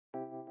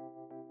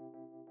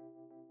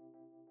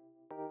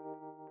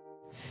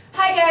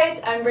Hi guys,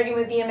 I'm Brittany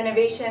with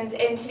vminnovations,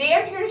 and today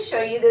I'm here to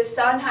show you this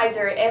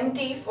Sennheiser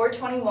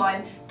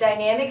MD421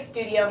 Dynamic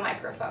Studio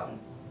Microphone.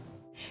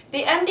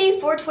 The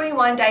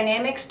MD421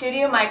 Dynamic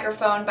Studio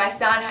Microphone by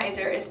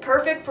Sennheiser is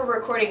perfect for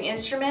recording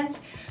instruments,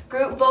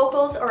 group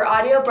vocals, or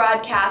audio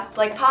broadcasts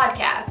like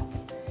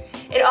podcasts.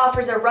 It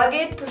offers a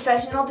rugged,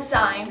 professional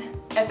design,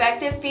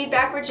 effective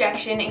feedback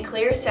rejection, and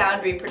clear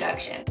sound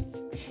reproduction.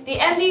 The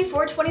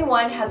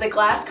MD421 has a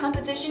glass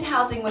composition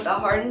housing with a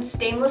hardened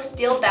stainless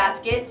steel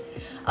basket,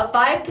 a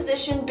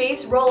 5-position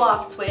bass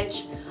roll-off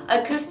switch,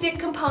 acoustic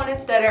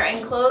components that are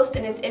enclosed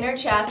in its inner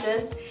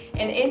chassis,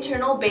 and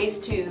internal bass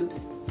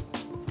tubes.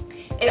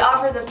 It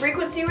offers a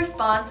frequency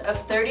response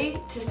of 30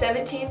 to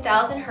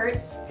 17,000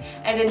 Hz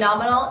and a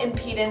nominal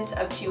impedance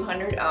of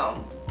 200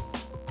 ohm.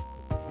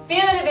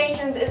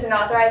 vminnovations is an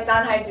authorized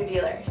Sennheiser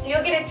dealer, so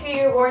you'll get a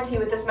 2-year warranty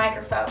with this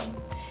microphone.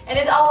 And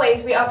as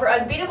always, we offer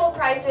unbeatable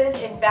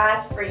prices and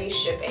fast, free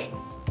shipping.